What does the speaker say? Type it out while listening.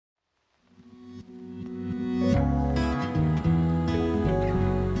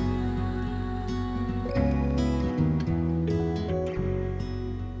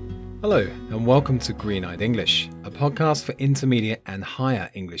Hello, and welcome to Green-Eyed English, a podcast for intermediate and higher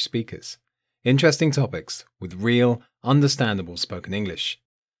English speakers. Interesting topics with real, understandable spoken English.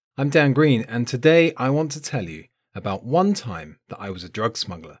 I'm Dan Green, and today I want to tell you about one time that I was a drug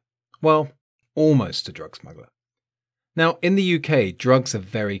smuggler. Well, almost a drug smuggler. Now, in the UK, drugs are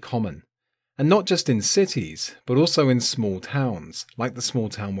very common. And not just in cities, but also in small towns, like the small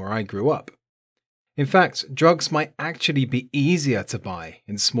town where I grew up. In fact, drugs might actually be easier to buy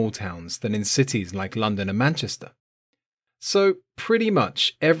in small towns than in cities like London and Manchester. So, pretty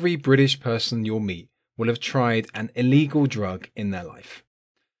much every British person you'll meet will have tried an illegal drug in their life.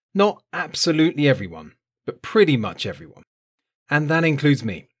 Not absolutely everyone, but pretty much everyone. And that includes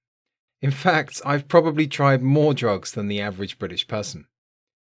me. In fact, I've probably tried more drugs than the average British person.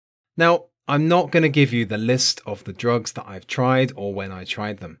 Now, I'm not going to give you the list of the drugs that I've tried or when I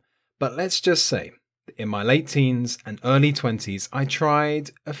tried them, but let's just say that in my late teens and early 20s, I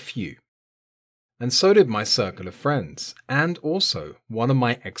tried a few. And so did my circle of friends, and also one of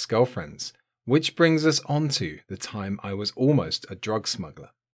my ex-girlfriends, which brings us on to the time I was almost a drug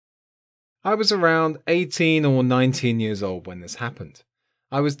smuggler. I was around 18 or 19 years old when this happened.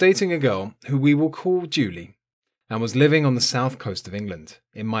 I was dating a girl who we will call Julie, and was living on the south coast of England,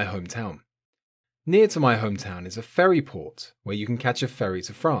 in my hometown. Near to my hometown is a ferry port where you can catch a ferry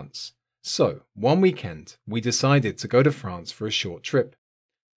to France. So, one weekend, we decided to go to France for a short trip.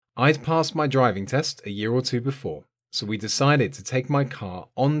 I'd passed my driving test a year or two before, so we decided to take my car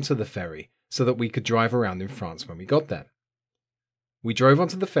onto the ferry so that we could drive around in France when we got there. We drove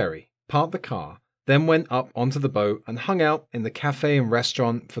onto the ferry, parked the car, then went up onto the boat and hung out in the cafe and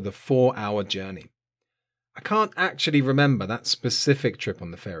restaurant for the 4-hour journey. I can't actually remember that specific trip on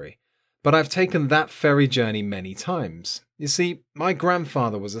the ferry, but I've taken that ferry journey many times. You see, my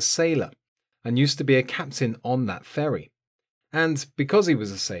grandfather was a sailor and used to be a captain on that ferry. And because he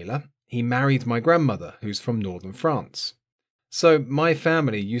was a sailor, he married my grandmother, who's from northern France. So my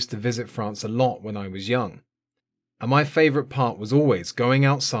family used to visit France a lot when I was young. And my favourite part was always going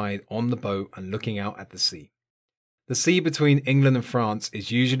outside on the boat and looking out at the sea. The sea between England and France is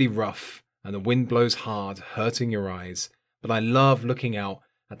usually rough and the wind blows hard, hurting your eyes, but I love looking out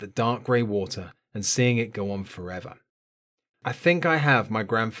at the dark grey water and seeing it go on forever. I think I have my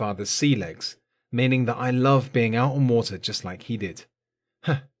grandfather's sea legs, meaning that I love being out on water just like he did.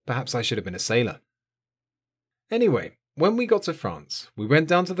 Perhaps I should have been a sailor. Anyway, when we got to France, we went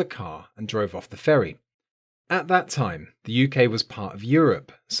down to the car and drove off the ferry. At that time, the UK was part of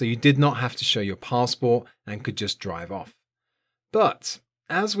Europe, so you did not have to show your passport and could just drive off. But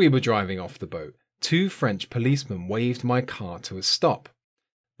as we were driving off the boat, 2 French policemen waved my car to a stop.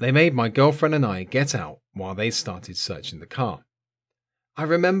 They made my girlfriend and I get out while they started searching the car. I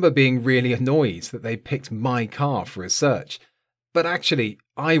remember being really annoyed that they picked my car for a search, but actually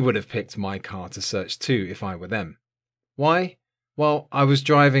I would have picked my car to search too if I were them. Why? Well, I was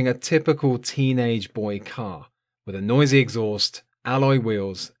driving a typical teenage boy car with a noisy exhaust, alloy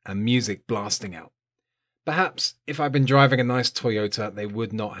wheels, and music blasting out. Perhaps if I'd been driving a nice Toyota, they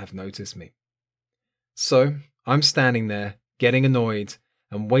would not have noticed me. So I'm standing there, getting annoyed,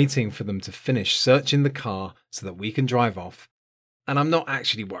 and waiting for them to finish searching the car so that we can drive off. And I'm not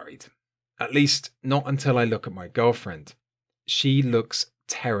actually worried. At least, not until I look at my girlfriend. She looks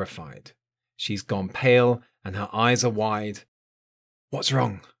terrified. She's gone pale and her eyes are wide. "What's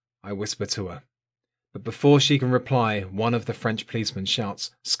wrong?" I whisper to her. But before she can reply, one of the French policemen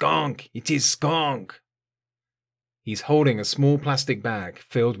shouts, "Skunk! It is skunk!" He's holding a small plastic bag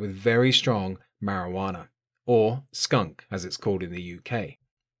filled with very strong marijuana, or skunk as it's called in the UK.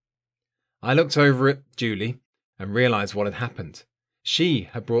 I looked over at Julie and realised what had happened. She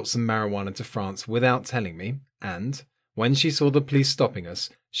had brought some marijuana to France without telling me, and when she saw the police stopping us,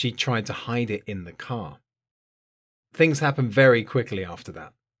 she tried to hide it in the car. Things happened very quickly after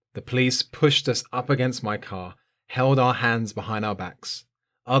that. The police pushed us up against my car, held our hands behind our backs.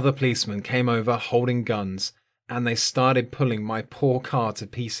 Other policemen came over holding guns, and they started pulling my poor car to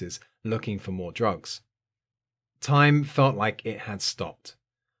pieces, looking for more drugs. Time felt like it had stopped.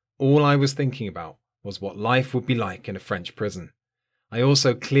 All I was thinking about was what life would be like in a French prison. I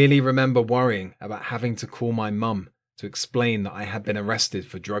also clearly remember worrying about having to call my mum to explain that I had been arrested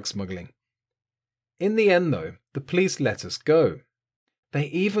for drug smuggling. In the end, though, the police let us go. They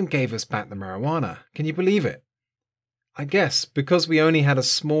even gave us back the marijuana. Can you believe it? I guess because we only had a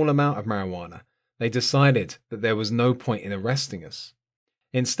small amount of marijuana, they decided that there was no point in arresting us.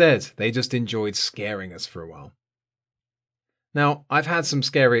 Instead, they just enjoyed scaring us for a while. Now, I've had some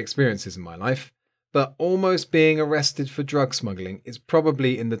scary experiences in my life, but almost being arrested for drug smuggling is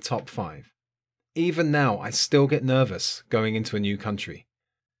probably in the top 5. Even now, I still get nervous going into a new country.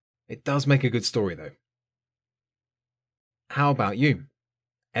 It does make a good story though. How about you?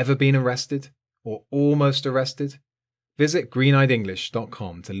 Ever been arrested or almost arrested? Visit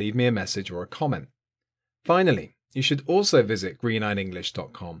greeneyedenglish.com to leave me a message or a comment. Finally, you should also visit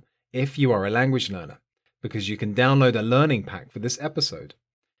greeneyedenglish.com if you are a language learner, because you can download a learning pack for this episode.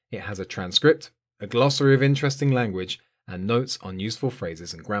 It has a transcript, a glossary of interesting language, and notes on useful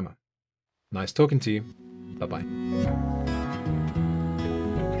phrases and grammar. Nice talking to you. Bye-bye.